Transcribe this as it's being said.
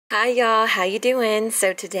Hi y'all, how you doing?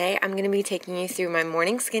 So today I'm going to be taking you through my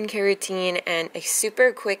morning skincare routine and a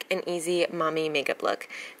super quick and easy mommy makeup look.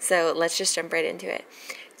 So let's just jump right into it.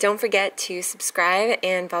 Don't forget to subscribe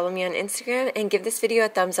and follow me on Instagram and give this video a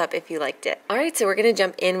thumbs up if you liked it. Alright, so we're going to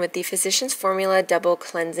jump in with the Physicians Formula Double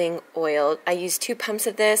Cleansing Oil. I use 2 pumps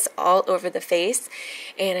of this all over the face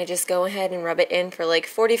and I just go ahead and rub it in for like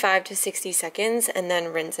 45 to 60 seconds and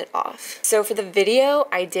then rinse it off. So for the video,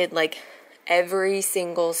 I did like every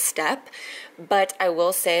single step, but I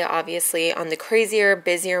will say obviously on the crazier,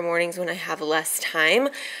 busier mornings when I have less time,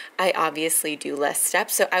 I obviously do less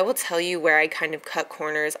steps. So I will tell you where I kind of cut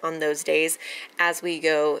corners on those days as we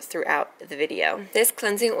go throughout the video. This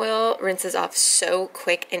cleansing oil rinses off so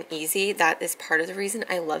quick and easy. That is part of the reason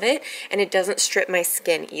I love it, and it doesn't strip my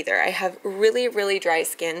skin either. I have really dry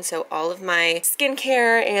skin, so all of my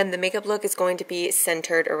skincare and the makeup look is going to be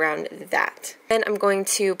centered around that. Then I'm going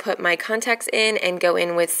to put my contacts in and go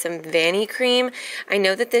in with some Vanicream. I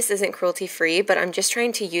know that this isn't cruelty-free, but I'm just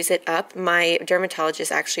trying to use it up. My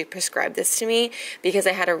dermatologist actually prescribed this to me because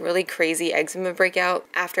I had a really crazy eczema breakout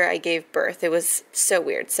after I gave birth. It was so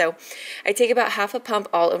weird. So I take about half a pump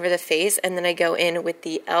all over the face, and then I go in with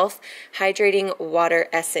the e.l.f. Hydrating Water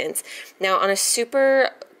Essence. Now on a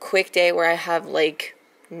super quick day where I have like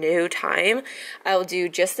no time, I'll do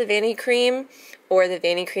just the Vanicream or the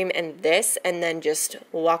Vanicream and this, and then just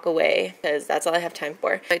walk away because that's all I have time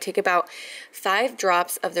for. I take about 5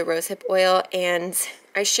 drops of the rosehip oil, and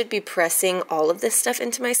I should be pressing all of this stuff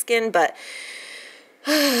into my skin, but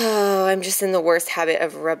I'm just in the worst habit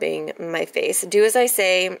of rubbing my face. Do as I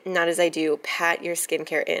say, not as I do. Pat your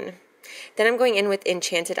skincare in. Then I'm going in with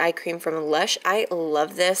Enchanted Eye Cream from Lush. I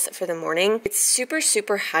love this for the morning. It's super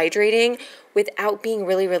hydrating without being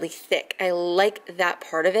really thick. I like that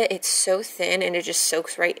part of it. It's so thin and it just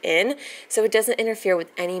soaks right in, so it doesn't interfere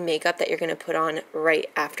with any makeup that you're going to put on right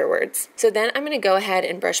afterwards. So then I'm going to go ahead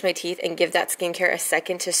and brush my teeth and give that skincare a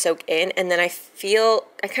second to soak in, and then I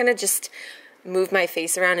kind of just move my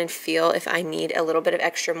face around and feel if I need a little bit of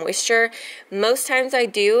extra moisture. Most times I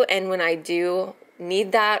do, and when I do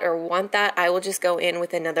need that or want that, I will just go in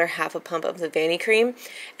with another half a pump of the Vanicream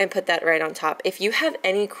and put that right on top. If you have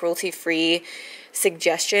any cruelty-free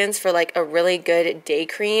suggestions for like a really good day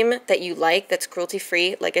cream that you like that's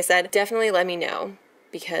cruelty-free, like I said, definitely let me know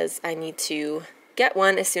because I need to get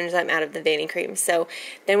one as soon as I'm out of the Vanicream. So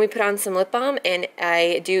then we put on some lip balm, and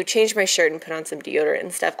I do change my shirt and put on some deodorant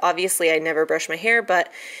and stuff. Obviously I never brush my hair,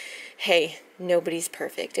 but hey, nobody's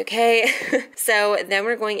perfect, okay? So then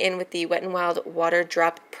we're going in with the Wet n Wild Water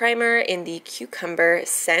Drop Primer in the Cucumber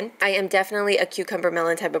scent. I am definitely a cucumber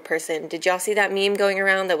melon type of person. Did y'all see that meme going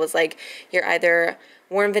around that was like, you're either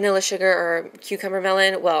warm vanilla sugar or cucumber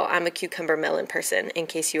melon? Well, I'm a cucumber melon person, in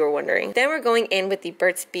case you were wondering. Then we're going in with the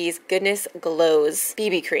Burt's Bees Goodness Glows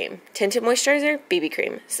BB Cream. Tinted moisturizer, BB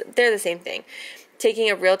cream. So they're the same thing.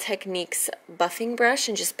 Taking a Real Techniques buffing brush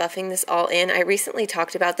and just buffing this all in. I recently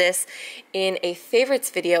talked about this in a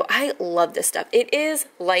favorites video. I love this stuff. It is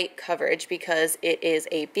light coverage because it is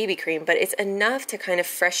a BB cream, but it's enough to kind of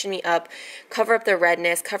freshen me up, cover up the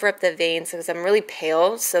redness, cover up the veins because I'm really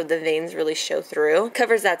pale, so the veins really show through.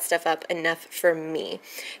 Covers that stuff up enough for me.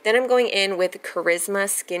 Then I'm going in with Charisma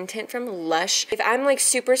Skin Tint from Lush. If I'm like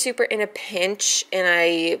super in a pinch and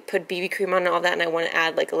I put BB cream on and all that and I want to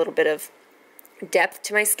add like a little bit of depth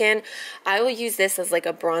to my skin, I will use this as like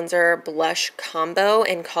a bronzer blush combo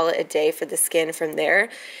and call it a day for the skin from there.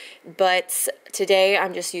 But today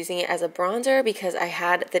I'm just using it as a bronzer because I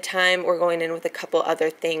had the time. We're going in with a couple other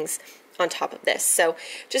things on top of this. So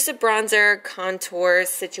just a bronzer contour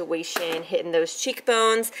situation, hitting those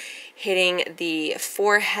cheekbones, hitting the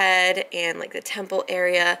forehead and like the temple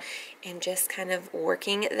area, and just kind of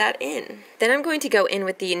working that in. Then I'm going to go in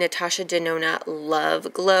with the Natasha Denona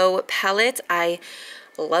Love Glow palette. I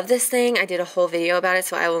love this thing. I did a whole video about it,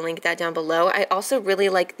 so I will link that down below. I also really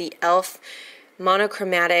like the e.l.f.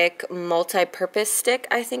 monochromatic multi-purpose stick,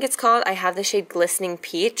 I think it's called. I have the shade Glistening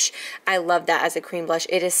Peach. I love that as a cream blush.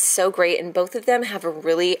 It is so great, and both of them have a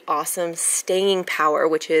really awesome staying power,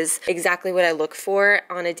 which is exactly what I look for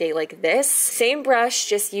on a day like this. Same brush,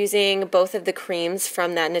 just using both of the creams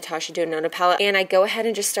from that Natasha Denona palette, and I go ahead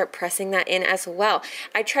and just start pressing that in as well.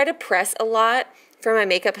 I try to press a lot for my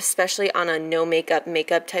makeup, especially on a no makeup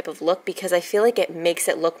type of look, because I feel like it makes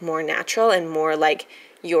it look more natural and more like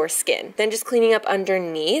your skin. Then just cleaning up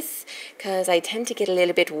underneath, because I tend to get a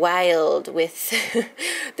little bit wild with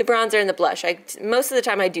the bronzer and the blush. Most of the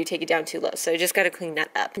time I do take it down too low, so I just got to clean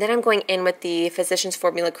that up. Then I'm going in with the Physicians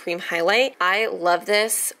Formula Cream Highlight. I love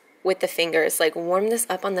this with the fingers, like warm this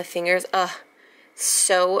up on the fingers. Ugh,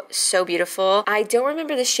 So, so beautiful. I don't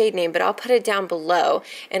remember the shade name, but I'll put it down below.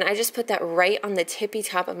 And I just put that right on the tippy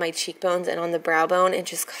top of my cheekbones and on the brow bone and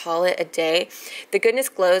just call it a day. The Goodness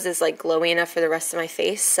Glows is like glowy enough for the rest of my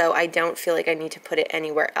face, so I don't feel like I need to put it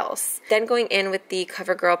anywhere else. Then going in with the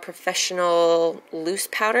CoverGirl Professional Loose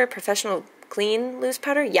Powder, Professional Clean Loose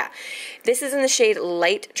Powder. Yeah, this is in the shade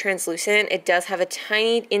Light Translucent. It does have a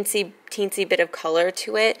tiny teensy bit of color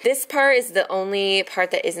to it. This part is the only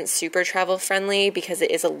part that isn't super travel friendly because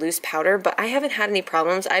it is a loose powder, but I haven't had any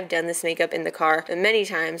problems. I've done this makeup in the car many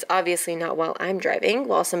times, obviously not while I'm driving,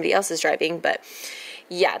 while somebody else is driving, but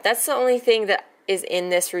yeah, that's the only thing that is in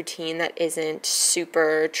this routine that isn't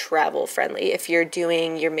super travel friendly if you're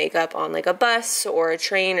doing your makeup on like a bus or a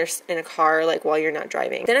train or in a car, like while you're not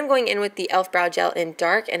driving. Then I'm going in with the e.l.f. Brow Gel in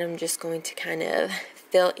dark, and I'm just going to kind of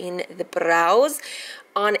fill in the brows.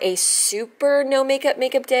 On a super no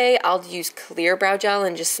makeup day, I'll use clear brow gel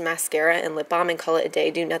and just mascara and lip balm and call it a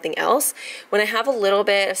day, do nothing else. When I have a little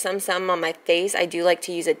bit of some on my face, I do like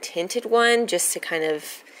to use a tinted one just to kind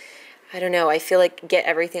of, I don't know, I feel like get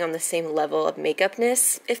everything on the same level of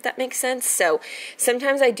makeupness, if that makes sense. So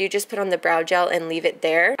sometimes I do just put on the brow gel and leave it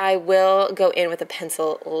there. I will go in with a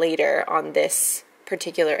pencil later on this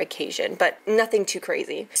particular occasion, but nothing too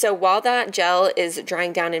crazy. So while that gel is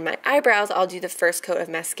drying down in my eyebrows, I'll do the first coat of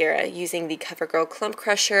mascara using the CoverGirl Clump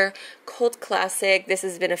Crusher Cult Classic. This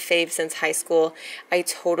has been a fave since high school. I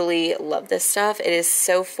totally love this stuff. It is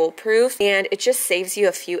so foolproof, and it just saves you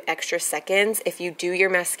a few extra seconds if you do your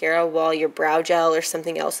mascara while your brow gel or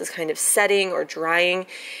something else is kind of setting or drying,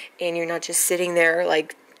 and you're not just sitting there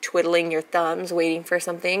like twiddling your thumbs waiting for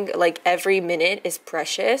something. Like, every minute is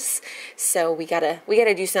precious, so we gotta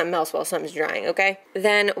do something else while something's drying, okay?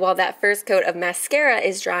 Then while that first coat of mascara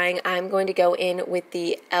is drying, I'm going to go in with the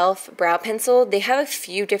e.l.f. brow pencil. They have a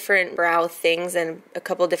few different brow things and a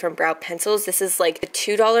couple different brow pencils. This is like a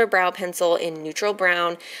 $2 brow pencil in neutral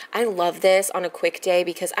brown. I love this on a quick day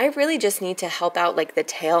because I really just need to help out like the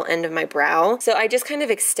tail end of my brow. So I just kind of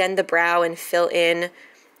extend the brow and fill in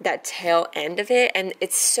that tail end of it, and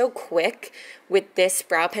it's so quick with this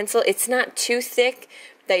brow pencil. It's not too thick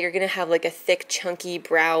that you're gonna have like a thick chunky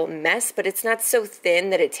brow mess, but it's not so thin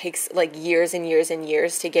that it takes like years and years and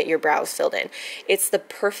years to get your brows filled in. It's the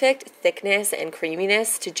perfect thickness and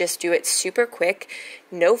creaminess to just do it super quick,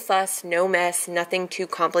 no fuss, no mess, nothing too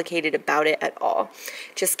complicated about it at all.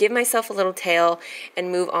 Just give myself a little tail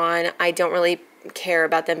and move on. I don't really care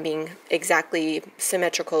about them being exactly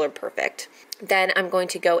symmetrical or perfect. Then I'm going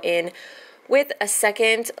to go in with a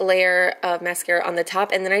second layer of mascara on the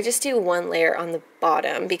top, and then I just do one layer on the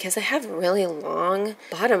bottom because I have really long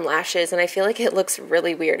bottom lashes and I feel like it looks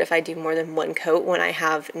really weird if I do more than one coat when I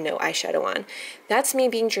have no eyeshadow on. That's me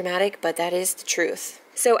being dramatic, but that is the truth.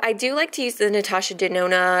 So I do like to use the Natasha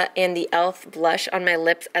Denona and the e.l.f. blush on my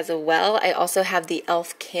lips as well. I also have the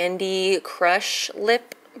e.l.f. Candy Crush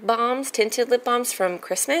lip balms, tinted lip balms from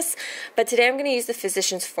Christmas, but today I'm going to use the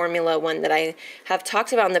Physicians Formula one that I have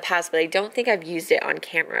talked about in the past, but I don't think I've used it on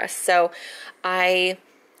camera. So I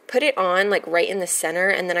put it on like right in the center,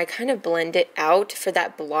 and then I kind of blend it out for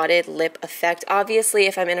that blotted lip effect. Obviously,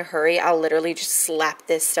 if I'm in a hurry, I'll literally just slap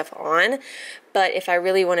this stuff on, but if I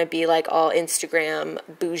really want to be like all Instagram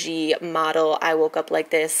bougie model, I woke up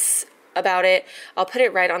like this about it, I'll put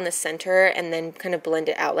it right on the center and then kind of blend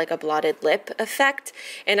it out like a blotted lip effect.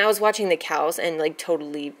 And I was watching the cows and like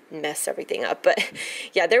totally messed everything up, but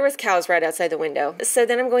yeah, there was cows right outside the window. So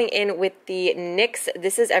then I'm going in with the NYX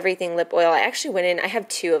This Is Everything lip oil. I actually went in, I have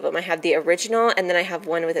two of them. I have the original and then I have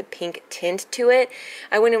one with a pink tint to it.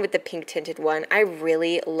 I went in with the pink tinted one. I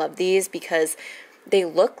really love these because they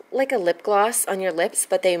look like a lip gloss on your lips,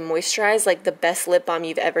 but they moisturize like the best lip balm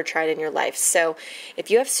you've ever tried in your life. So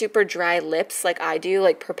if you have super dry lips like I do,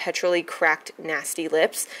 like perpetually cracked, nasty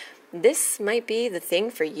lips, this might be the thing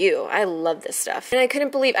for you. I love this stuff. And I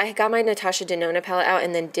couldn't believe I got my Natasha Denona palette out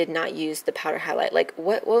and then did not use the powder highlight. Like,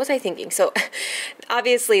 what was I thinking? So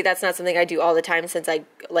obviously that's not something I do all the time since I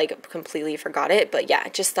like completely forgot it. But yeah,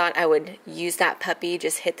 just thought I would use that puppy,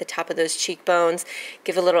 just hit the top of those cheekbones,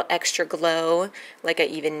 give a little extra glow like I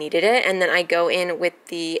even needed it. And then I go in with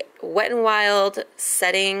the WetnWild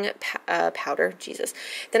setting powder, Jesus.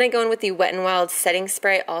 Then I go in with the WetnWild setting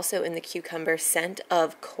spray, also in the cucumber scent,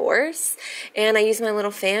 of course. And I use my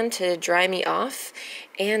little fan to dry me off,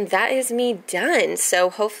 and that is me done.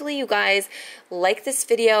 So hopefully you guys like this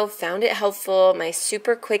video, found it helpful, my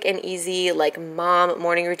super quick and easy like mom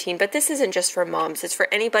morning routine. But this isn't just for moms, it's for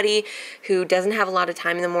anybody who doesn't have a lot of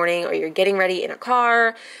time in the morning, or you're getting ready in a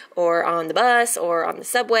car or on the bus or on the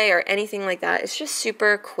subway or anything like that. It's just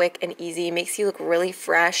super quick and easy, makes you look really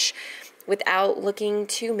fresh without looking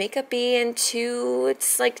too makeup-y and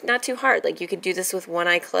it's like not too hard. Like you could do this with one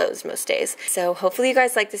eye closed most days. So hopefully you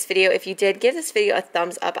guys liked this video. If you did, give this video a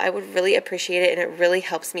thumbs up. I would really appreciate it, and it really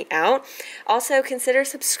helps me out. Also, consider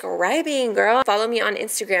subscribing, girl. Follow me on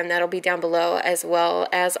Instagram. That'll be down below, as well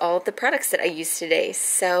as all of the products that I used today.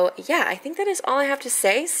 So yeah, I think that is all I have to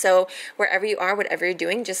say. So wherever you are, whatever you're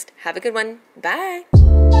doing, just have a good one. Bye.